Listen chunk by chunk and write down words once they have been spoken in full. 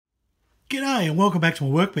G'day and welcome back to my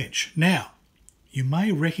workbench. Now, you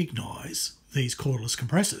may recognise these cordless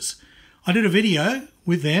compressors. I did a video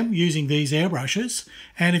with them using these airbrushes,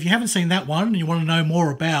 and if you haven't seen that one and you want to know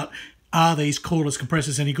more about are these cordless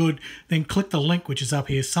compressors any good, then click the link which is up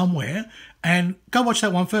here somewhere and go watch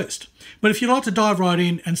that one first. But if you'd like to dive right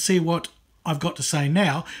in and see what I've got to say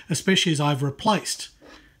now, especially as I've replaced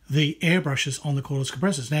the airbrushes on the cordless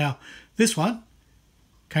compressors. Now, this one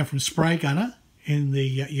came from Spray Gunner in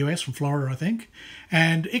the US, from Florida, I think.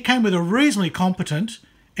 And it came with a reasonably competent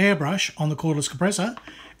airbrush on the cordless compressor,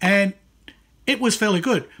 and it was fairly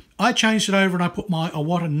good. I changed it over and I put my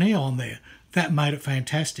Iwata Neo on there. That made it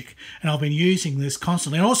fantastic. And I've been using this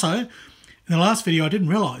constantly. And also, in the last video, I didn't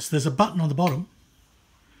realise there's a button on the bottom,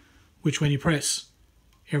 which when you press,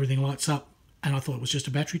 everything lights up. And I thought it was just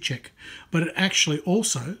a battery check. But it actually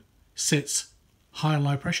also sets high and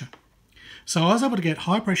low pressure. So I was able to get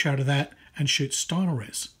high pressure out of that and shoot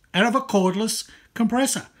Stynylres out of a cordless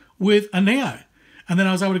compressor with a Neo. And then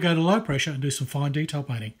I was able to go to low pressure and do some fine detail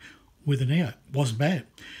painting with a Neo. Wasn't bad.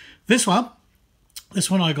 This one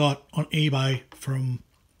I got on eBay from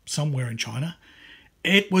somewhere in China.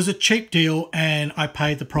 It was a cheap deal and I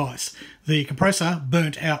paid the price. The compressor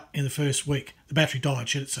burnt out in the first week. The battery died,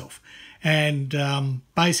 shit itself. And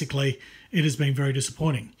basically it has been very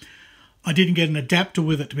disappointing. I didn't get an adapter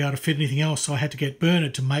with it to be able to fit anything else, so I had to get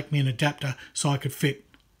Bernard to make me an adapter so I could fit.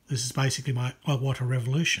 This is basically my Iwata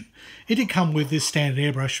Revolution. It did come with this standard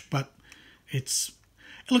airbrush, but it's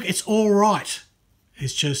all right.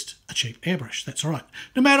 It's just a cheap airbrush. That's all right.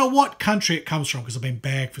 No matter what country it comes from, because I've been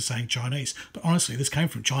bagged for saying Chinese. But honestly, this came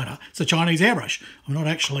from China. It's a Chinese airbrush. I'm not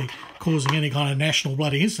actually causing any kind of national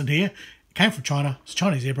bloody incident here. It came from China. It's a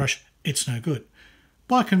Chinese airbrush. It's no good.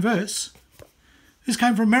 By converse, this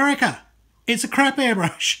came from America. It's a crap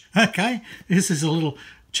airbrush, okay? This is a little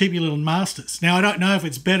cheapy little Masters. Now, I don't know if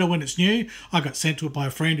it's better when it's new. I got sent to it by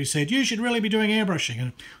a friend who said, you should really be doing airbrushing. And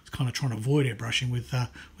I was kind of trying to avoid airbrushing with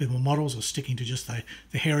my models, or sticking to just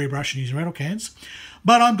the hairy brush and using rattle cans.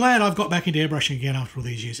 But I'm glad I've got back into airbrushing again after all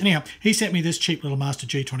these years. Anyhow, he sent me this cheap little Master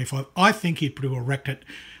G25. I think he'd pretty well wrecked it.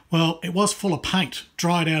 Well, it was full of paint,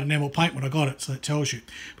 dried out enamel paint when I got it, so that tells you.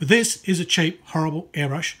 But this is a cheap, horrible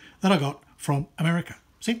airbrush that I got from America.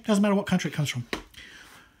 See, doesn't matter what country it comes from.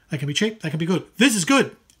 They can be cheap, they can be good. This is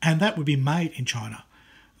good, and that would be made in China.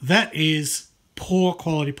 That is poor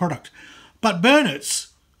quality product. But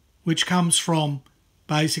Bernard's, which comes from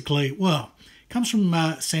basically, well, comes from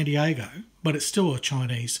San Diego, but it's still a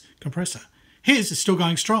Chinese compressor. His is still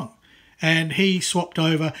going strong. And he swapped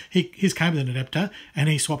over, his came with an adapter, and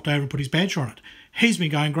he swapped over and put his badge on it. He's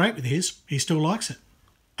been going great with his. He still likes it.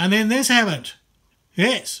 And then this haven't.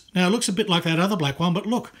 Yes. Now, it looks a bit like that other black one, but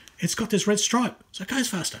look, it's got this red stripe, so it goes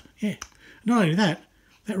faster. Yeah. Not only that,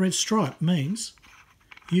 that red stripe means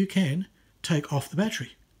you can take off the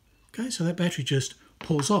battery. Okay, so that battery just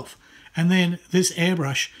pulls off. And then this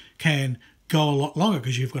airbrush can go a lot longer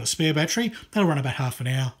because you've got a spare battery. That'll run about half an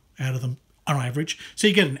hour out of them on average. So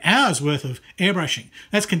you get an hour's worth of airbrushing.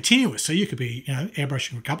 That's continuous, so you could be,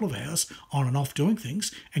 airbrushing for a couple of hours on and off doing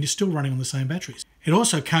things, and you're still running on the same batteries. It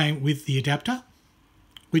also came with the adapter,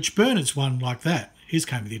 which Bernard's one like that. His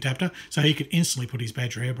came with the adapter, so he could instantly put his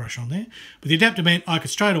Badger airbrush on there. But the adapter meant I could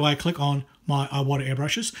straight away click on my Iwata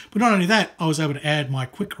airbrushes. But not only that, I was able to add my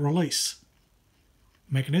quick release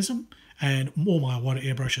mechanism, and all my Iwata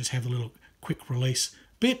airbrushes have a little quick release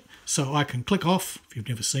bit, so I can click off, if you've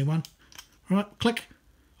never seen one. All right, click.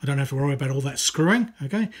 I don't have to worry about all that screwing,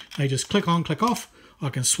 okay? They just click on, click off. I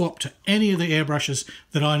can swap to any of the airbrushes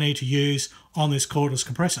that I need to use on this cordless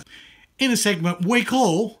compressor. In a segment we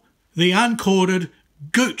call the Uncorded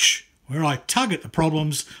Gooch, where I tug at the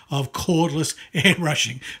problems of cordless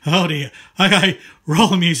airbrushing. Oh dear. Okay, roll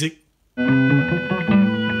the music.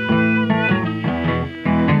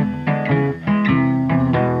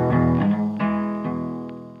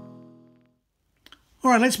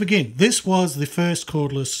 All right, let's begin. This was the first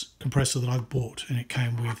cordless compressor that I've bought, and it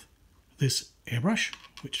came with this airbrush,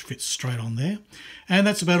 which fits straight on there. And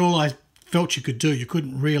that's about all I felt you could do. You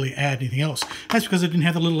couldn't really add anything else. That's because it didn't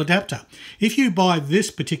have the little adapter. If you buy this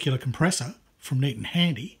particular compressor from Neat and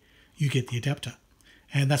Handy, you get the adapter.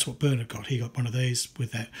 And that's what Bernard got. He got one of these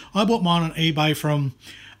with that. I bought mine on eBay from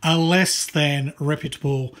a less than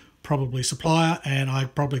reputable, probably, supplier, and I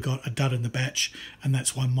probably got a dud in the batch, and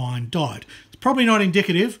that's why mine died. It's probably not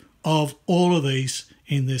indicative of all of these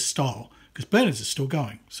in this style, because Bernard's is still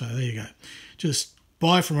going. So there you go. Just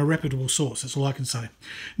buy from a reputable source. That's all I can say.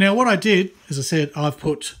 Now, what I did, as I said, I've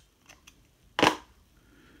put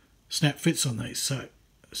snap fits on these. So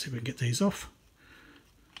let's see if we can get these off.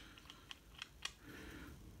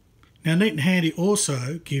 Now, Neat and Handy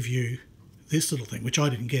also give you this little thing, which I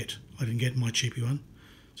didn't get. I didn't get my cheapy one.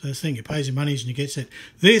 So that's the thing, you pay your monies and you get set.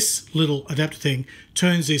 This little adapter thing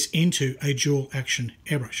turns this into a dual action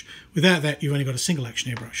airbrush. Without that, you've only got a single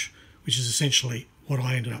action airbrush, which is essentially what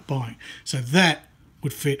I ended up buying. So that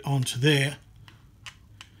would fit onto there.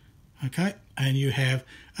 Okay, and you have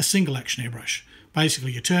a single action airbrush.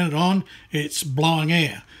 Basically, you turn it on, it's blowing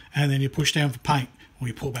air, and then you push down for paint, or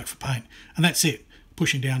you pull back for paint, and that's it.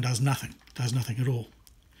 Pushing down does nothing at all.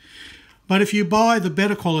 But if you buy the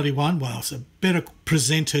better quality one, well, it's a better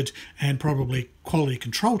presented and probably quality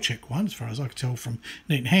control check one, as far as I can tell from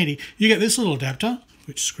Neat and Handy, you get this little adapter,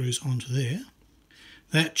 which screws onto there.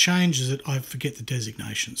 That changes it. I forget the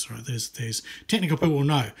designations, right? There's technical people will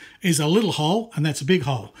know. There's a little hole, and that's a big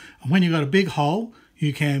hole. And when you've got a big hole,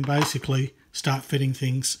 you can basically start fitting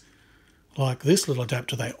things like this little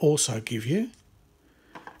adapter they also give you.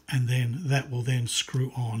 And then that will then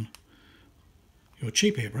screw on your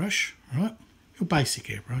cheap airbrush, right? Your basic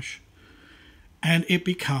airbrush. And it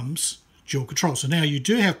becomes dual control. So now you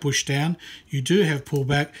do have push down, you do have pull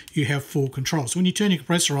back, you have full control. So when you turn your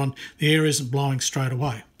compressor on, the air isn't blowing straight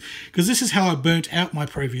away. Because this is how I burnt out my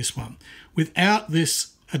previous one. Without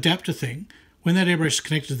this adapter thing, when that airbrush is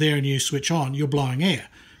connected there and you switch on, you're blowing air.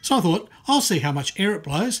 So I thought, I'll see how much air it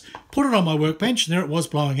blows, put it on my workbench, and there it was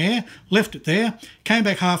blowing air, left it there, came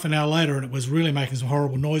back half an hour later and it was really making some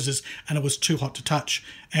horrible noises and it was too hot to touch.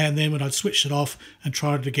 And then when I'd switched it off and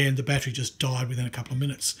tried it again, the battery just died within a couple of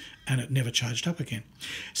minutes and it never charged up again.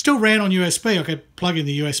 Still ran on USB. I could plug in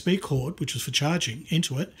the USB cord, which was for charging,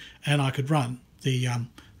 into it, and I could run the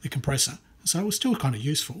compressor. So it was still kind of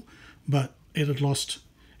useful, but it had lost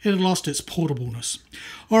its portableness.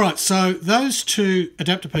 All right, so those two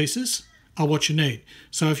adapter pieces are what you need.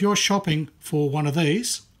 So if you're shopping for one of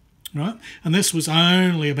these, right, and this was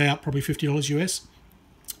only about probably $50 US,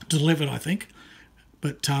 delivered, I think,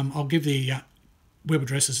 but I'll give the web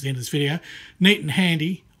addresses at the end of this video. Neat and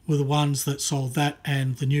Handy were the ones that sold that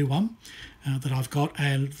and the new one that I've got,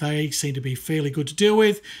 and they seem to be fairly good to deal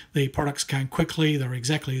with. The products came quickly, they were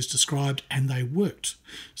exactly as described, and they worked.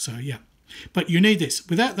 So yeah. But you need this.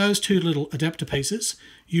 Without those two little adapter pieces,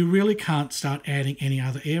 you really can't start adding any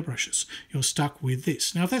other airbrushes. You're stuck with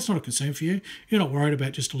this. Now, if that's not a concern for you, you're not worried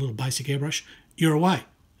about just a little basic airbrush, you're away.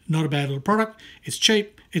 Not a bad little product. It's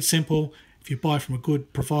cheap. It's simple. If you buy from a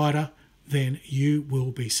good provider, then you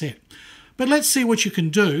will be set. But let's see what you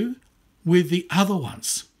can do with the other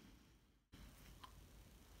ones.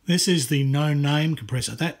 This is the Noname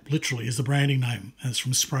compressor. That literally is the branding name, and it's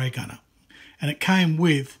from Spray Gunner. And it came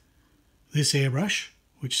with this airbrush,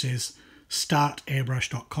 which says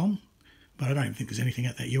startairbrush.com, but I don't even think there's anything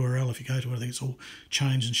at that URL if you go to it. I think it's all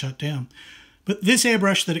changed and shut down. But this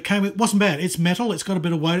airbrush that it came with wasn't bad. It's metal, it's got a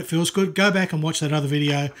bit of weight, it feels good. Go back and watch that other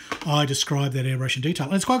video. I described that airbrush in detail,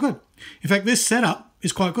 and it's quite good. In fact, this setup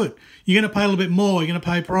is quite good. You're going to pay a little bit more. You're going to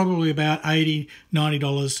pay probably about $80,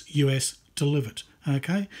 $90 US delivered,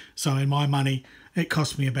 okay? So in my money, it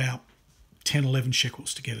cost me about 10, 11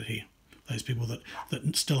 shekels to get it here. Those people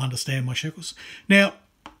that still understand my shekels. Now,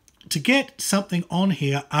 to get something on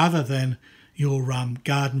here other than your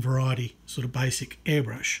garden variety sort of basic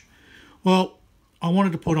airbrush, well, I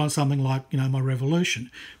wanted to put on something like, you know, my Revolution.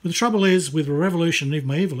 But the trouble is with the Revolution and even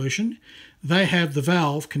my Evolution, they have the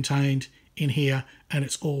valve contained in here and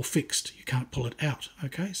it's all fixed. You can't pull it out,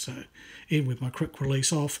 okay? So even with my quick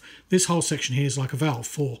release off, this whole section here is like a valve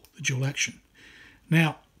for the dual action.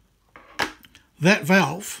 Now, that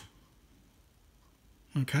valve,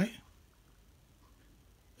 okay,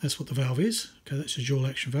 that's what the valve is. Okay, that's a dual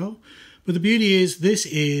action valve. But the beauty is this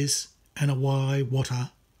is an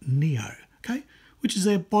Iwata Neo, okay, which is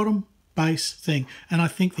their bottom base thing. And I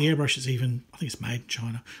think the airbrush is even, I think it's made in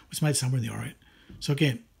China. It's made somewhere in the Orient. So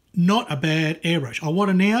again, not a bad airbrush.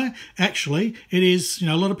 Iwata Neo, actually, it is, you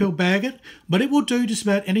know, a lot of people bag it, but it will do just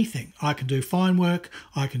about anything. I can do fine work.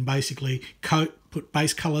 I can basically coat, put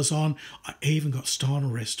base colours on. I even got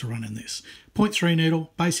Styrene to run in this. 0.3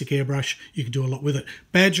 needle, basic airbrush. You can do a lot with it.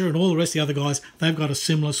 Badger and all the rest of the other guys, they've got a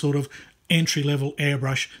similar sort of entry-level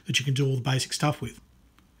airbrush that you can do all the basic stuff with.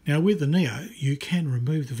 Now, with the Neo, you can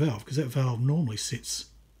remove the valve because that valve normally sits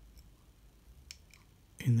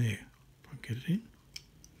in there. If I can get it in.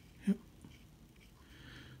 Yep.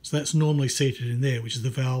 So that's normally seated in there, which is the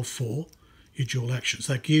valve for your dual action.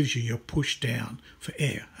 So that gives you your push down for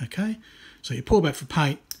air, okay? So your pull back for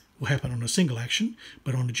paint will happen on a single action,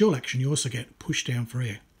 but on a dual action you also get push down for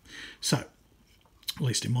air. So, at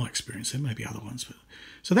least in my experience, there may be other ones. But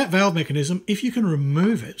so that valve mechanism, if you can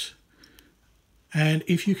remove it, and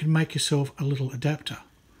if you can make yourself a little adapter.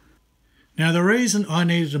 Now the reason I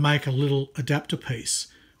needed to make a little adapter piece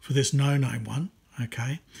for this Noname one,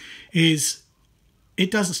 okay, is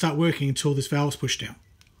it doesn't start working until this valve's pushed down,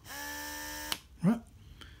 right?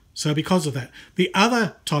 So because of that, the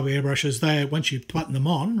other type of airbrushes, they, once you button them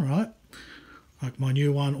on, right, like my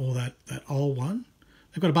new one or that old one,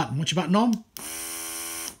 they've got a button. Once you button on,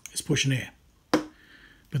 it's pushing air.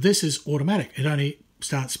 But this is automatic. It only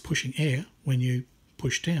starts pushing air when you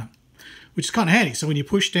push down, which is kind of handy. So when you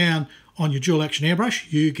push down on your dual action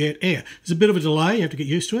airbrush, you get air. There's a bit of a delay. You have to get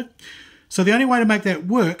used to it. So the only way to make that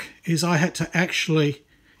work is I had to actually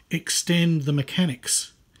extend the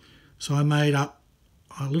mechanics. So I made up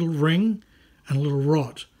a little ring and a little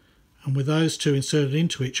rod. And with those two inserted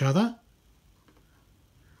into each other,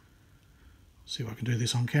 see if I can do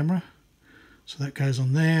this on camera. So that goes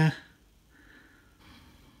on there.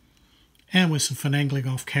 And with some finagling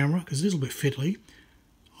off camera, because it is a little bit fiddly,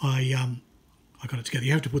 I got it together.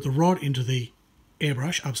 You have to put the rod into the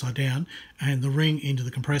airbrush upside down and the ring into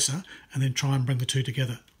the compressor, and then try and bring the two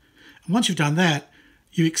together. And once you've done that,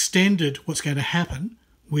 you extended what's going to happen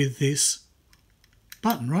with this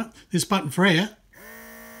button, right? This button for air.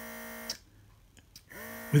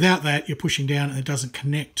 Without that, you're pushing down and it doesn't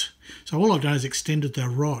connect. So all I've done is extended the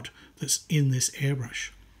rod that's in this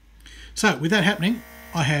airbrush. So with that happening,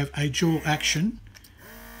 I have a dual action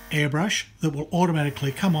airbrush that will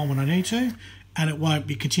automatically come on when I need to, and it won't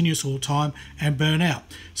be continuous all the time and burn out.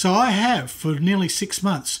 So I have, for nearly 6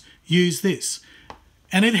 months, used this,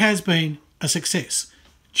 and it has been a success.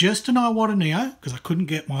 Just an Iwata Neo, because I couldn't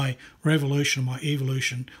get my Revolution or my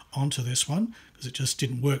Evolution onto this one, because it just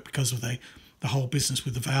didn't work because of the whole business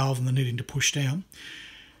with the valve and the needing to push down.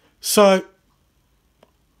 So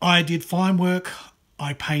I did fine work.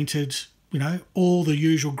 I painted, you know, all the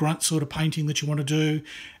usual grunt sort of painting that you want to do.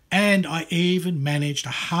 And I even managed a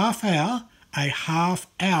half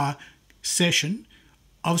hour session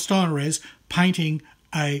of Steiner's painting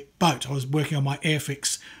a boat. I was working on my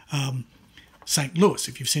Airfix St. Louis,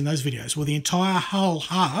 if you've seen those videos. Well, the entire hull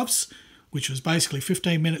halves, which was basically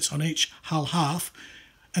 15 minutes on each hull half,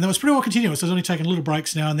 and that was pretty well continuous. I was only taking little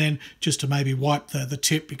breaks now and then just to maybe wipe the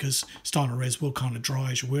tip, because Steiner's will kind of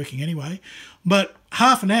dry as you're working anyway. But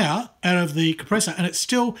half an hour out of the compressor, and it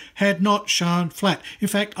still had not shown flat. In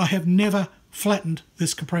fact, I have never flattened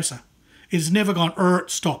this compressor. It has never gone,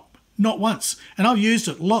 stop. Not once. And I've used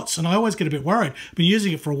it lots, and I always get a bit worried. I've been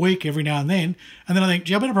using it for a week every now and then I think,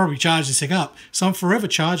 gee, I better probably charge this thing up. So I'm forever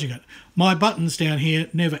charging it. My buttons down here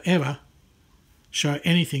never ever show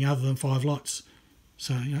anything other than 5 lots.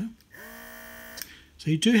 So, you know. So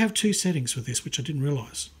you do have 2 settings with this, which I didn't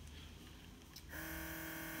realise.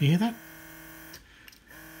 You hear that?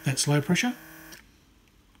 That's low pressure.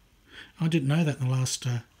 I didn't know that in the last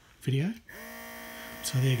video.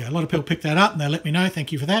 So there you go. A lot of people picked that up and they let me know.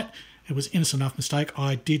 Thank you for that. It was innocent enough mistake.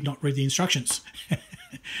 I did not read the instructions.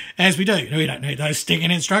 As we do. We don't need those stinging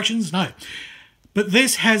instructions. No. But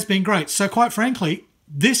this has been great. So quite frankly,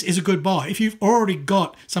 this is a good buy. If you've already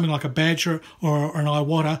got something like a Badger or an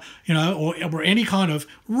Iwata, you know, or any kind of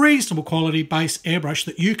reasonable quality base airbrush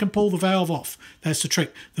that you can pull the valve off. That's the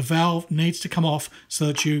trick. The valve needs to come off so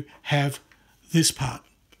that you have this part.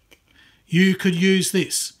 You could use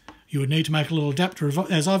this. You would need to make a little adapter,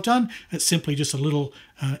 as I've done. It's simply just a little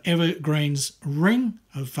Evergreens ring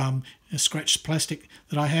of scratched plastic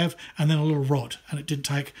that I have, and then a little rod. And it didn't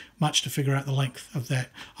take much to figure out the length of that.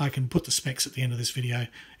 I can put the specs at the end of this video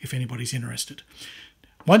if anybody's interested.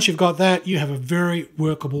 Once you've got that, you have a very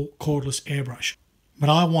workable cordless airbrush. But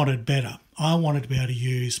I wanted better. I wanted to be able to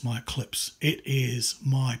use my clips. It is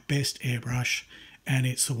my best airbrush, and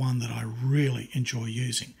it's the one that I really enjoy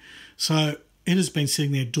using. So it has been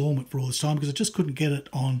sitting there dormant for all this time because I just couldn't get it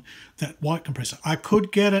on that white compressor. I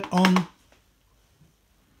could get it on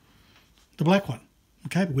the black one,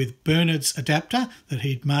 okay, with Bernard's adapter that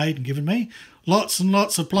he'd made and given me. Lots and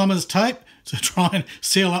lots of plumber's tape to try and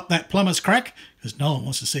seal up that plumber's crack, because no one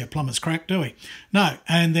wants to see a plumber's crack, do we? No,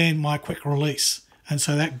 and then my quick release. And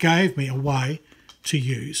so that gave me a way to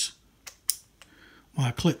use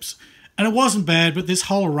my clips. And it wasn't bad, but this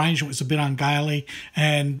whole arrangement was a bit ungainly.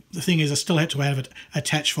 And the thing is, I still had to have it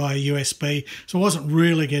attached via USB, so I wasn't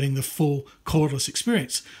really getting the full cordless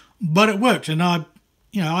experience. But it worked, and I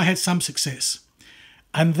had some success.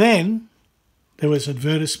 And then there was an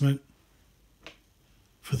advertisement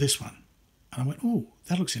for this one. And I went, oh,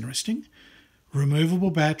 that looks interesting.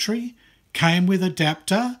 Removable battery, came with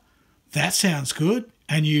adapter. That sounds good.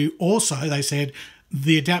 And you also, they said,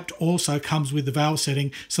 the adapter also comes with the valve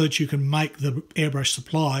setting so that you can make the airbrush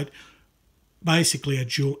supplied basically a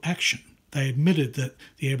dual action. They admitted that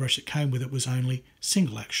the airbrush that came with it was only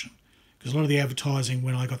single action, because a lot of the advertising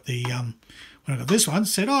when I got this one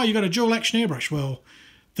said, oh, you got a dual action airbrush. Well,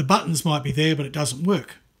 The buttons might be there, but it doesn't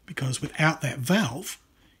work because without that valve,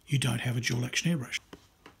 you don't have a dual action airbrush.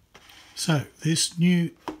 So this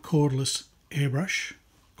new cordless airbrush,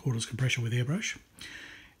 cordless compressor with airbrush,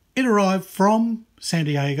 it arrived from San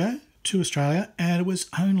Diego to Australia, and it was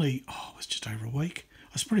only, it was just over a week.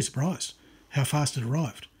 I was pretty surprised how fast it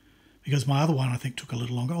arrived, because my other one I think took a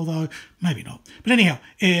little longer, although maybe not. But anyhow,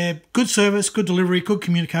 good service, good delivery, good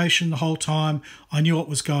communication the whole time. I knew what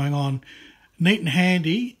was going on. Neat and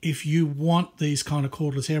handy if you want these kind of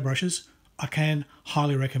cordless airbrushes. I can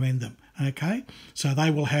highly recommend them. Okay, so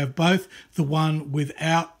they will have both the one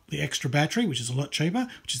without the extra battery, which is a lot cheaper,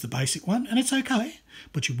 which is the basic one, and it's okay,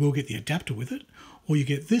 but you will get the adapter with it, or you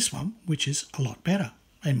get this one, which is a lot better,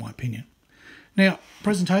 in my opinion. Now,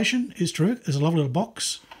 presentation is terrific. There's a lovely little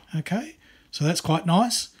box. Okay, so that's quite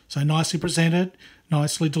nice. So nicely presented,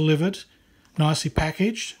 nicely delivered, nicely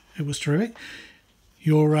packaged. It was terrific.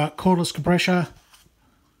 Your cordless compressor,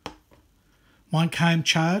 mine came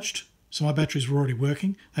charged, so my batteries were already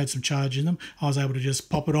working. They had some charge in them. I was able to just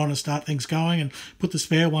pop it on and start things going and put the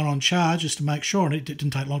spare one on charge just to make sure, and it didn't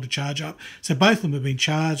take long to charge up. So both of them have been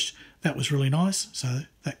charged. That was really nice. So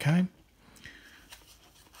that came.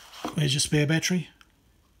 There's your spare battery.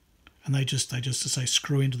 And they just say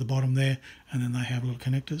screw into the bottom there, and then they have little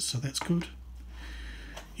connectors, so that's good.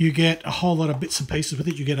 You get a whole lot of bits and pieces with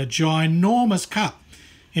it. You get a ginormous cup.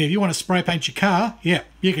 Yeah, if you want to spray paint your car, yeah,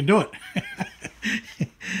 you can do it.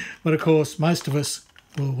 But of course, most of us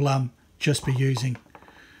will just be using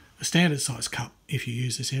a standard size cup if you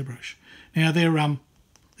use this airbrush. Now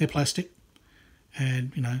they're plastic,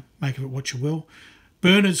 and make of it what you will.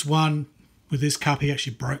 Bernard's one with this cup, he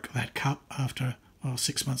actually broke that cup after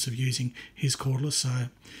 6 months of using his cordless, so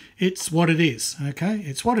it's what it is. Okay,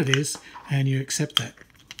 it's what it is, and you accept that.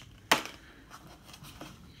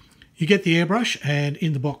 You get the airbrush, and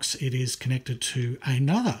in the box it is connected to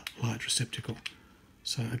another large receptacle.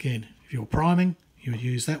 So again, if you're priming, you would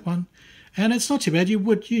use that one, and it's not too bad. You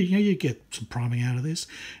get some priming out of this.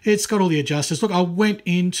 It's got all the adjusters. Look, I went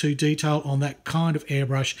into detail on that kind of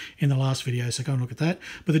airbrush in the last video, so go and look at that.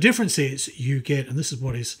 But the difference is you get, and this is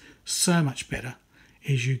what is so much better,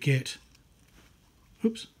 is you get,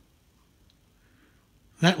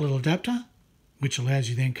 that little adapter, which allows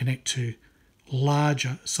you then connect to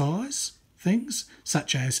larger size things,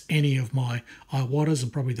 such as any of my Iwatas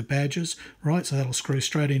and probably the Badgers, right? So that'll screw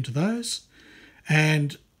straight into those.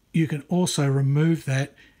 And you can also remove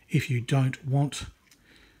that if you don't want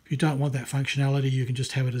that functionality. You can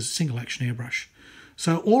just have it as a single action airbrush.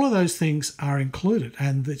 So all of those things are included,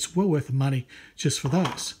 and it's well worth the money just for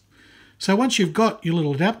those. So once you've got your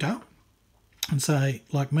little adapter, and say,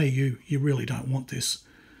 like me, you really don't want this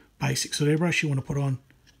basic sort of airbrush, you want to put on,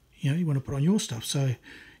 you want to put on your stuff. So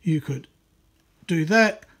you could do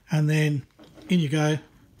that, and then in you go.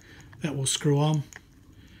 That will screw on,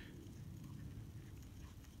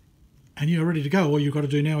 and you're ready to go. All you've got to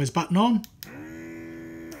do now is button on,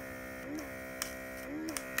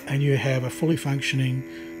 and you have a fully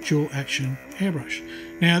functioning dual action airbrush.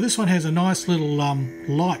 Now this one has a nice little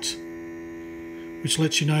light, which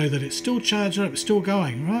lets you know that it's still charged up, it's still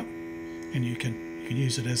going, right? And you can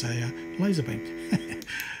use it as a laser beam.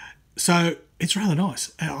 So it's rather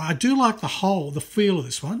nice. I do like the feel of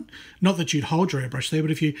this one. Not that you'd hold your airbrush there,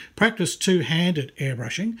 but if you practice two-handed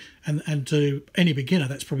airbrushing, and to any beginner,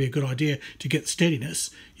 that's probably a good idea to get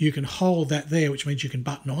steadiness. You can hold that there, which means you can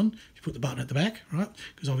button on. You put the button at the back, right?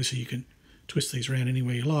 Because obviously you can twist these around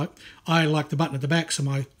anywhere you like. I like the button at the back, so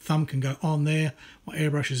my thumb can go on there. My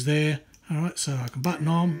airbrush is there. All right, so I can button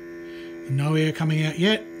on. No air coming out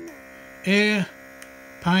yet. Air,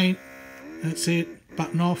 paint, that's it.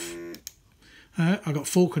 Button off. I've got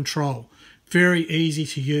full control. Very easy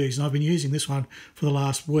to use, and I've been using this one for the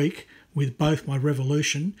last week with both my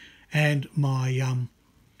Revolution and my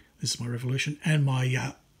this is my Revolution and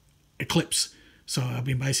my Eclipse. So I've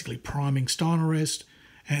been basically priming Steinerrest,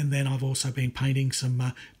 and then I've also been painting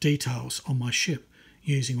some details on my ship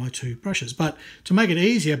using my two brushes. But to make it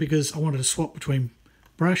easier, because I wanted to swap between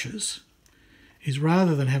brushes, is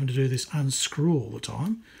rather than having to do this unscrew all the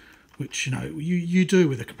time, which you do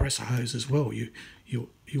with a compressor hose as well. You'll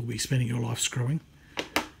be spending your life screwing.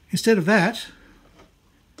 Instead of that,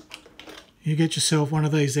 you get yourself one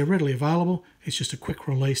of these. They're readily available. It's just a quick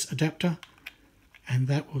release adapter, and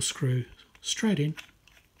that will screw straight in.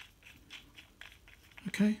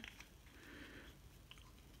 Okay.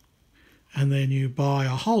 And then you buy a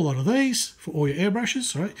whole lot of these for all your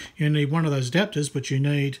airbrushes, right? You need one of those adapters, but you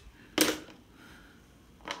need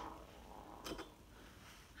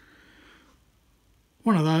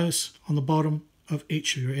one of those on the bottom of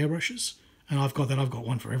each of your airbrushes, And I've got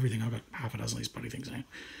one for everything. I've got half a dozen of these bloody things now.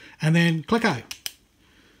 And then clicko.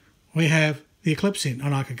 We have the Eclipse in,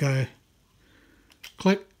 and I could go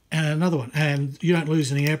click and another one. And you don't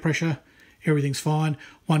lose any air pressure. Everything's fine.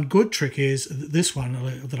 One good trick is this one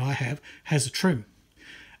that I have has a trim.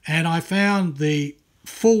 And I found the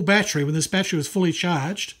full battery, when this battery was fully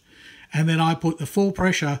charged, and then I put the full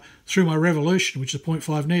pressure through my Revolution, which is a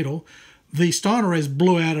 0.5 needle, the Steinerez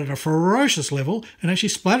blew out at a ferocious level and actually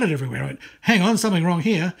splattered everywhere. I went, hang on, something wrong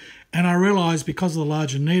here. And I realised because of the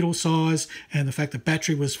larger needle size and the fact the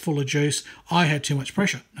battery was full of juice, I had too much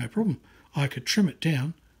pressure. No problem. I could trim it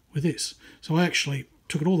down with this. So I actually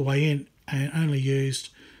took it all the way in and only used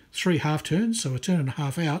 3 half turns, so a turn and a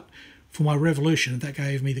half out for my Revolution, and that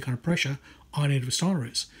gave me the kind of pressure I needed with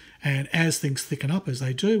Steinerez. And as things thicken up, as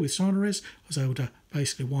they do with Steinerez, I was able to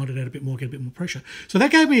basically wind it out a bit more, get a bit more pressure. So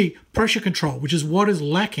that gave me pressure control, which is what is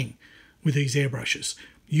lacking with these airbrushes.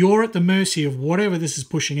 You're at the mercy of whatever this is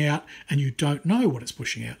pushing out, and you don't know what it's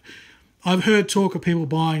pushing out. I've heard talk of people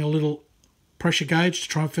buying a little pressure gauge to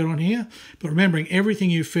try and fit on here, but remembering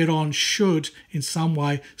everything you fit on should in some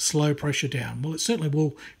way slow pressure down. Well, it certainly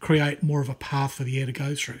will create more of a path for the air to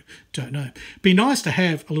go through. Don't know. Be nice to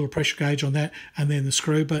have a little pressure gauge on that and then the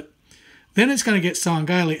screw, but then it's going to get so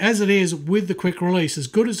ungainly. As it is with the quick release, as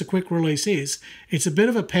good as the quick release is, it's a bit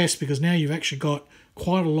of a pest because now you've actually got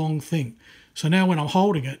quite a long thing. So now when I'm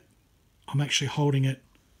holding it, I'm actually holding it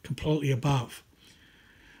completely above.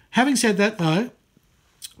 Having said that though,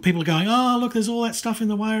 people are going, oh, look, there's all that stuff in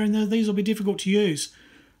the way and these will be difficult to use.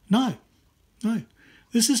 No.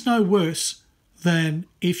 This is no worse than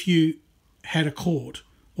if you had a cord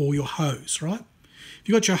or your hose, right? If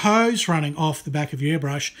you've got your hose running off the back of your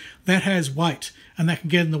airbrush, that has weight and that can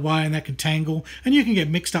get in the way and that can tangle and you can get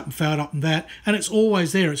mixed up and fouled up in that, and it's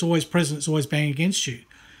always there, it's always present, it's always banging against you.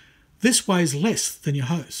 This weighs less than your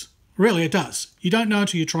hose. Really, it does. You don't know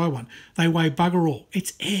until you try one. They weigh bugger all.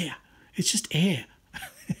 It's air. It's just air.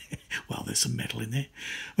 Well, there's some metal in there.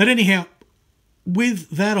 But anyhow, with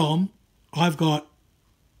that on, I've got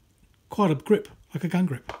quite a grip, like a gun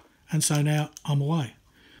grip. And so now I'm away.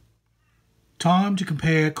 Time to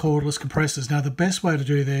compare cordless compressors. Now, the best way to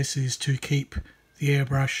do this is to keep the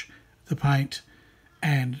airbrush, the paint,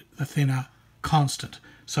 and the thinner constant.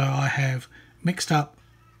 So I have mixed up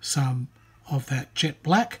some of that jet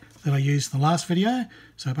black that I used in the last video.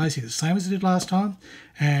 So basically the same as I did last time.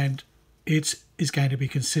 And it is going to be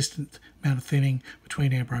consistent amount of thinning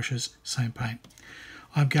between airbrushes, same paint.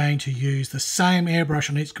 I'm going to use the same airbrush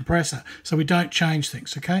on each compressor so we don't change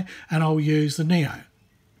things, okay? And I'll use the Neo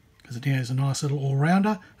because the Neo is a nice little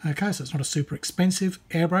all-rounder, okay? So it's not a super expensive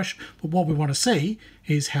airbrush, but what we want to see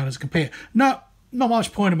is how does it compare. Not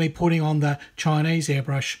much point in me putting on the Chinese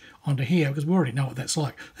airbrush onto here because we already know what that's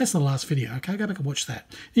like. That's the last video, okay? Go back and watch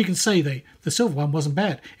that. You can see the silver one wasn't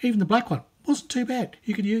bad. Even the black one wasn't too bad.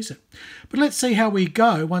 You could use it. But let's see how we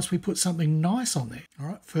go once we put something nice on there. All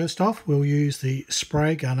right, first off, we'll use the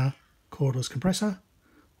Spray Gunner cordless compressor.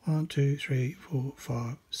 1, 2, 3, 4,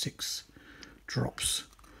 5, 6 drops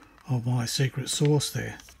of my secret sauce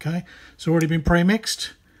there. Okay, it's already been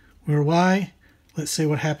pre-mixed. We're away. Let's see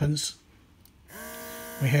what happens.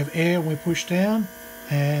 We have air when we push down,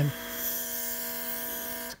 and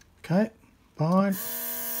okay, fine.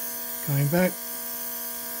 Going back.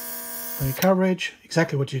 The coverage,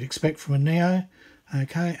 exactly what you'd expect from a Neo.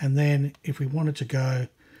 Okay, and then if we wanted to go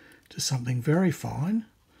to something very fine,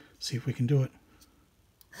 see if we can do it.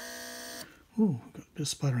 Ooh, got a bit of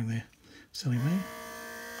sputtering there. Silly me.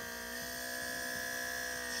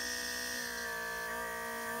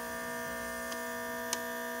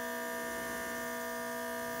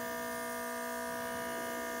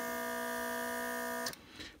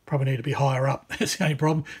 Probably need to be higher up. That's the only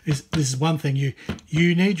problem. This is one thing. You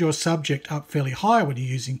need your subject up fairly high when you're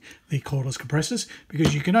using the cordless compressors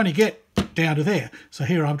because you can only get down to there. So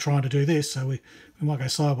here I'm trying to do this, so we might go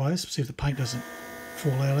sideways, see if the paint doesn't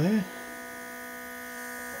fall out of there.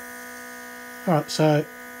 Alright, so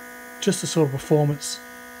just the sort of performance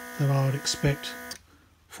that I would expect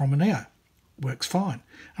from a Neo. Works fine.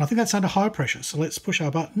 And I think that's under high pressure, so let's push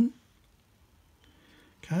our button.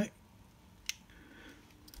 Okay.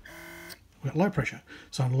 We've got low pressure.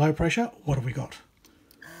 So on low pressure, what have we got?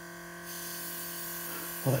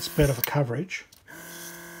 Well, that's better for coverage.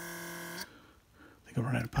 I think I've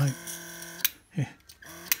run out of paint. Yeah.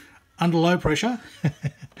 Under low pressure, well,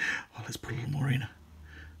 let's put a little more in.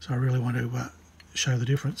 So I really want to show the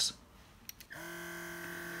difference.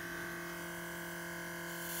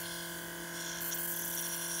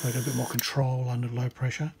 So I got a bit more control under low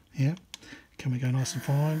pressure. Yeah. Can we go nice and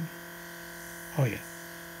fine? Oh yeah.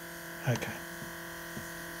 Okay.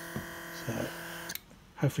 So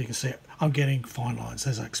hopefully you can see it. I'm getting fine lines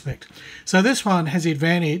as I expect. So this one has the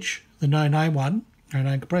advantage, the Noname one,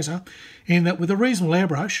 Noname Compressor, in that with a reasonable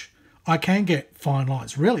airbrush, I can get fine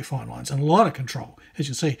lines, really fine lines, and a lot of control. As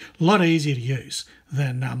you can see, a lot easier to use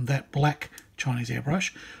than that black Chinese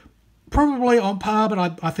airbrush. Probably on par,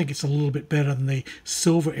 but I think it's a little bit better than the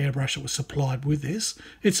silver airbrush that was supplied with this.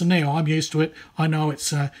 It's now, I'm used to it. I know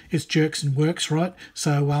it's jerks and works, right?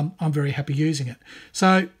 So I'm very happy using it.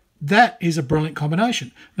 So that is a brilliant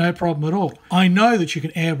combination. No problem at all. I know that you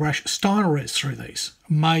can airbrush Steinerres through these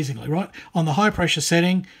amazingly, right? On the high pressure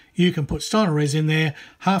setting, you can put Steinerres in there.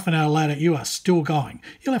 Half an hour later, you are still going.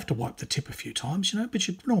 You'll have to wipe the tip a few times, you know, but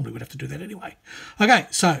you normally would have to do that anyway. Okay,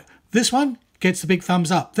 so this one gets the big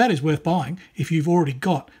thumbs up. That is worth buying if you've already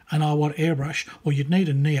got an Iwata airbrush, or you'd need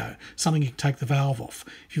a Neo, something you can take the valve off.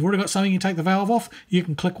 If you've already got something you can take the valve off, you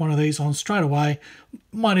can click one of these on straight away.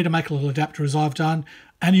 Might need to make a little adapter as I've done,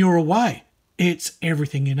 and you're away. It's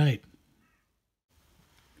everything you need.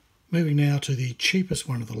 Moving now to the cheapest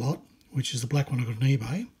one of the lot, which is the black one I got on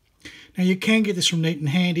eBay. Now you can get this from Neat and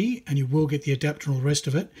Handy, and you will get the adapter and all the rest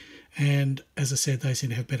of it. And as I said, they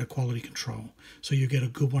seem to have better quality control. So you get a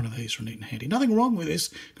good one of these from Neat and Handy. Nothing wrong with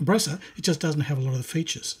this compressor, it just doesn't have a lot of the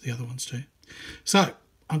features the other ones do. So,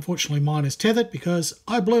 unfortunately mine is tethered because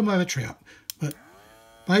I blew my battery up. But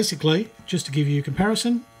basically, just to give you a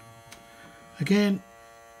comparison, again,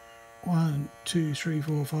 1, 2, 3,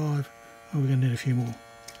 4, 5, oh, we're going to need a few more.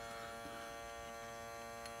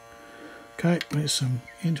 Okay, there's some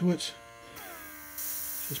into it.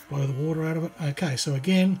 Just blow the water out of it. Okay, so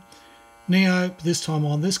again, Neo, this time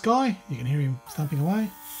on this guy. You can hear him thumping away.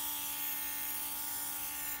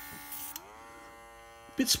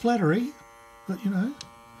 Bit splattery, but you know,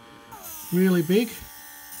 really big.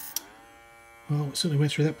 Well, it certainly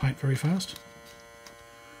went through that paint very fast.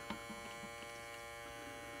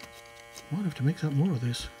 Might have to mix up more of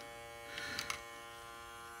this.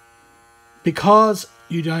 Because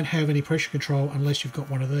you don't have any pressure control unless you've got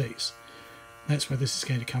one of these. That's where this is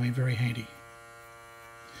going to come in very handy.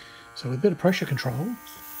 So with a bit of pressure control,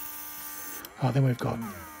 then we've got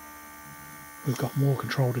more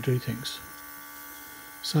control to do things.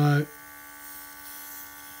 So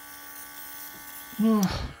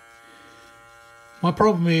my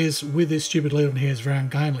problem is with this stupid lid on here is very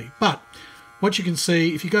ungainly. But what you can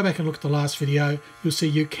see, if you go back and look at the last video, you'll see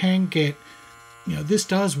you can get, you know, this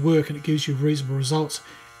does work and it gives you reasonable results.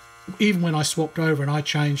 Even when I swapped over and I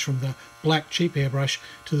changed from the black cheap airbrush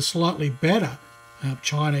to the slightly better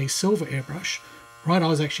Chinese silver airbrush, right, I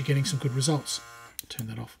was actually getting some good results. Turn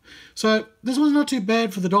that off. So this one's not too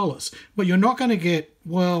bad for the dollars, but you're not going to get,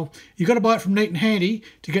 well, you've got to buy it from Neat and Handy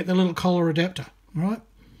to get the little collar adapter, right?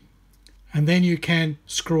 And then you can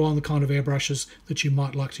screw on the kind of airbrushes that you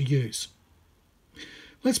might like to use.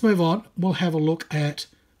 Let's move on. We'll have a look at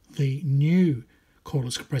the new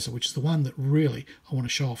cordless compressor, which is the one that really I want to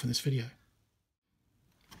show off in this video.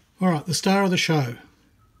 Alright, the star of the show.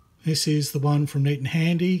 This is the one from Neat and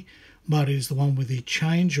Handy, but it is the one with the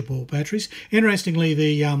changeable batteries. Interestingly,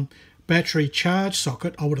 the battery charge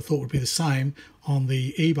socket I would have thought would be the same on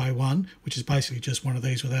the eBay one, which is basically just one of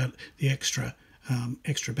these without the extra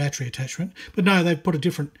battery attachment. But no, they've put a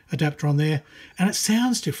different adapter on there, and it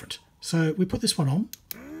sounds different. So we put this one on.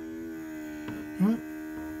 Right.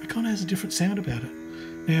 It kind of has a different sound about it.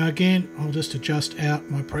 Now again, I'll just adjust out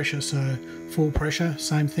my pressure, so full pressure,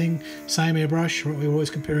 same thing, same airbrush. We're always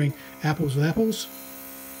comparing apples with apples.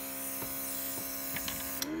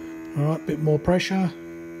 Alright, bit more pressure.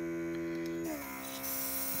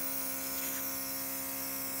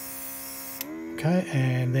 Okay,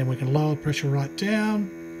 and then we can lower the pressure right down.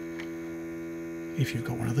 If you've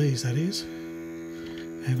got one of these, that is.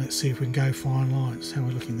 And let's see if we can go fine lines. How are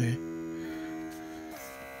we looking there?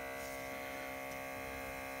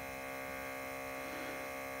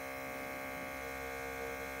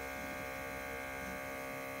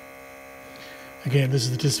 Again, this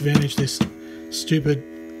is the disadvantage, this stupid,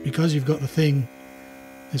 because you've got the thing,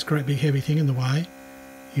 this great big heavy thing in the way,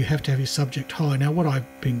 you have to have your subject high. Now what I've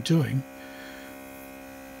been doing,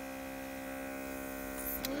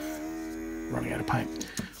 running out of paint,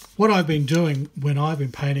 what I've been doing when I've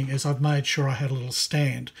been painting is I've made sure I had a little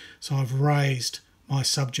stand. So I've raised my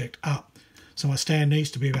subject up. So my stand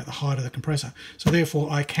needs to be about the height of the compressor. So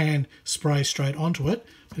therefore I can spray straight onto it,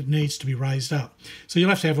 but it needs to be raised up. So you'll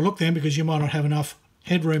have to have a look then, because you might not have enough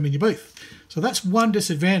headroom in your booth. So that's one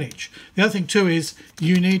disadvantage. The other thing too is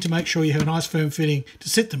you need to make sure you have a nice firm fitting to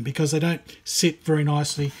sit them, because they don't sit very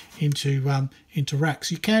nicely into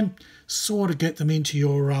racks. You can sort of get them into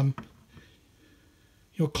your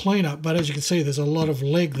cleanup, but as you can see, there's a lot of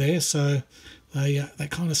leg there, so they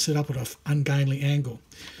kind of sit up at an ungainly angle.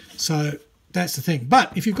 So that's the thing.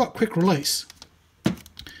 But if you've got quick release,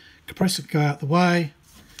 compressor can go out the way,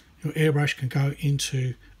 your airbrush can go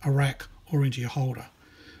into a rack or into your holder.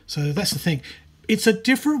 So that's the thing. It's a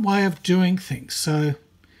different way of doing things. So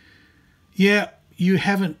yeah, you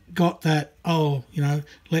haven't got that, oh, you know,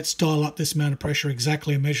 let's dial up this amount of pressure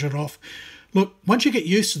exactly and measure it off. Look, once you get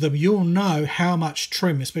used to them, you'll know how much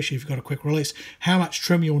trim, especially if you've got a quick release, how much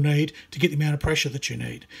trim you'll need to get the amount of pressure that you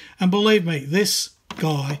need. And believe me, this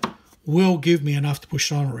guy will give me enough to push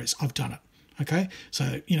tolerance. I've done it. Okay,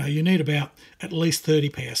 so you know you need about at least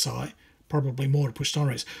 30 psi, probably more to push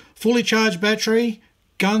tolerance. Fully charged battery,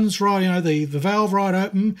 guns right, you know, the valve right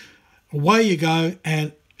open, away you go,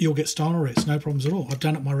 and you'll get tolerance. No problems at all. I've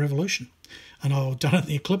done it in my Revolution, and I've done it in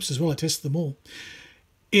the Eclipse as well. I tested them all.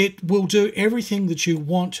 It will do everything that you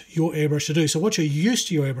want your airbrush to do. So what you're used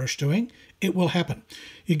to your airbrush doing, it will happen.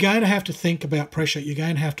 You're going to have to think about pressure. You're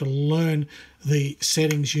going to have to learn the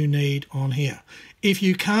settings you need on here. If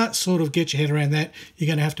you can't sort of get your head around that, you're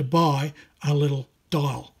going to have to buy a little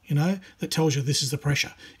dial, you know, that tells you this is the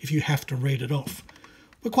pressure if you have to read it off.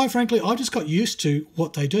 But quite frankly, I just got used to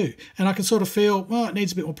what they do. And I can sort of feel, well, it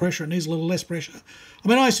needs a bit more pressure. It needs a little less pressure. I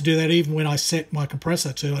mean, I used to do that even when I set my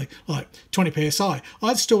compressor to like 20 psi.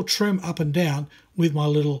 I'd still trim up and down with my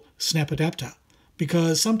little snap adapter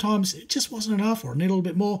because sometimes it just wasn't enough or I need a little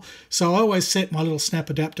bit more. So I always set my little snap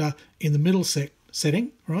adapter in the middle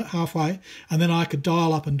setting, right, halfway, and then I could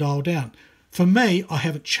dial up and dial down. For me, I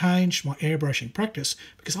haven't changed my airbrushing practice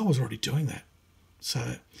because I was already doing that.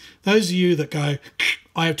 So those of you that go,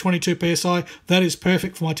 I have 22 psi, that is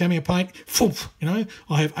perfect for my Tamiya paint, you know,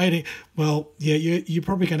 I have 80. Well, yeah, you're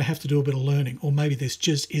probably going to have to do a bit of learning, or maybe this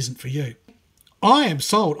just isn't for you. I am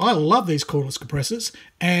sold. I love these cordless compressors,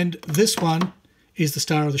 and this one is the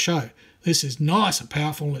star of the show. This is nice and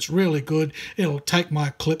powerful. It's really good. It'll take my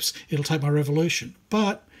Eclipse. It'll take my Revolution.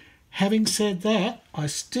 But having said that, I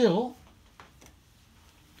still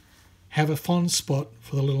have a fond spot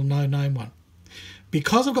for the little Noname one.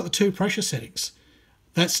 Because I've got the two pressure settings,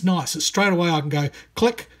 that's nice. It's straight away I can go,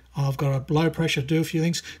 click, I've got a low pressure to do a few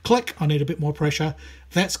things. Click, I need a bit more pressure.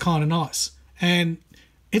 That's kind of nice. And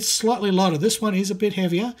it's slightly lighter. This one is a bit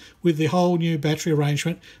heavier with the whole new battery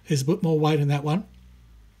arrangement. There's a bit more weight in that one.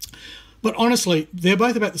 But honestly, they're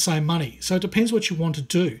both about the same money. So it depends what you want to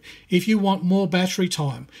do. If you want more battery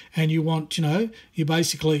time and you want, you know, you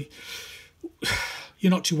basically,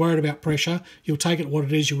 you're not too worried about pressure, you'll take it what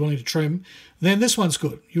it is you're willing to trim, then this one's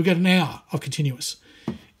good. You'll get an hour of continuous.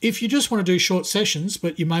 If you just want to do short sessions,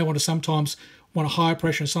 but you may want to sometimes want a higher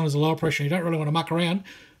pressure and sometimes a lower pressure and you don't really want to muck around,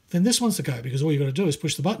 then this one's the go, because all you've got to do is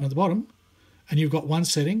push the button at the bottom and you've got one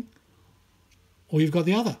setting or you've got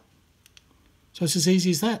the other. So it's as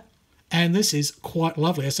easy as that. And this is quite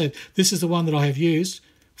lovely. I said, this is the one that I have used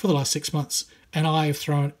for the last 6 months, and I have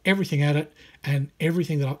thrown everything at it, and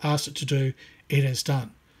everything that I've asked it to do, it has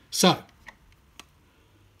done. So,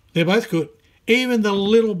 they're both good. Even the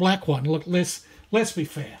little black one, look, let's be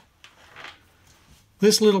fair.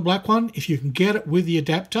 This little black one, if you can get it with the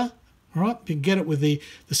adapter, all right, you can get it with the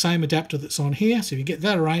same adapter that's on here, so you get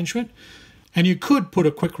that arrangement, and you could put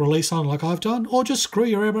a quick release on like I've done, or just screw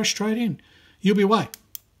your airbrush straight in. You'll be away.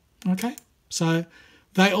 Okay, so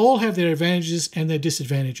they all have their advantages and their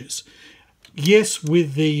disadvantages. Yes,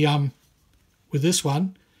 with the with this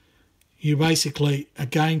one, you basically are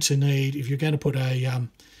going to need, if you're going to put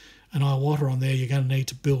an Iwata on there, you're going to need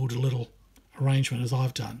to build a little arrangement as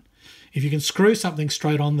I've done. If you can screw something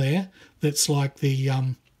straight on there that's like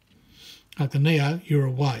the Neo, you're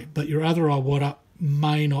away. But your other Iwata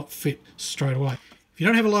may not fit straight away. If you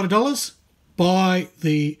don't have a lot of dollars, buy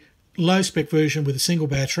the low spec version with a single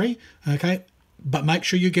battery, okay, but make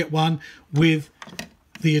sure you get one with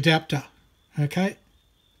the adapter, okay.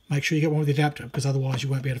 Make sure you get one with the adapter, because otherwise you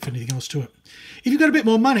won't be able to fit anything else to it. If you've got a bit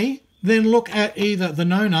more money, then look at either the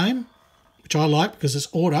Noname, which I like because it's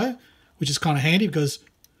auto, which is kind of handy because,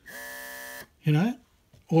 you know,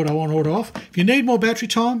 auto on, auto off. If you need more battery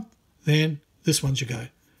time, then this one's your go,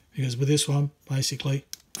 because with this one, basically,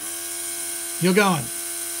 you're going,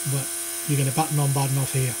 but you're going to button on, button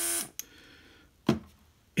off here.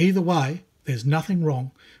 Either way, there's nothing wrong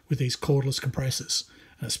with these cordless compressors,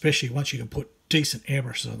 and especially once you can put decent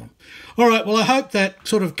airbrushes on them. All right, well, I hope that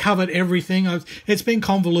sort of covered everything. It's been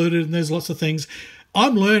convoluted and there's lots of things.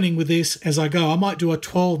 I'm learning with this as I go. I might do a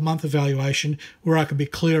 12-month evaluation where I can be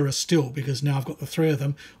clearer still, because now I've got the three of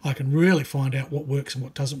them, I can really find out what works and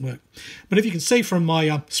what doesn't work. But if you can see from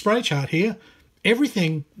my spray chart here,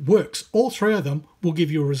 everything works. All three of them will give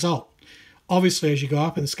you a result. Obviously, as you go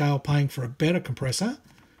up in the scale paying for a better compressor,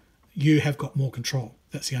 you have got more control.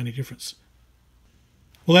 That's the only difference.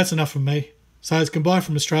 Well, that's enough from me. So it's goodbye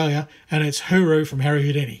from Australia, and it's hooroo from Harry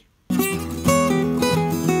Houdini.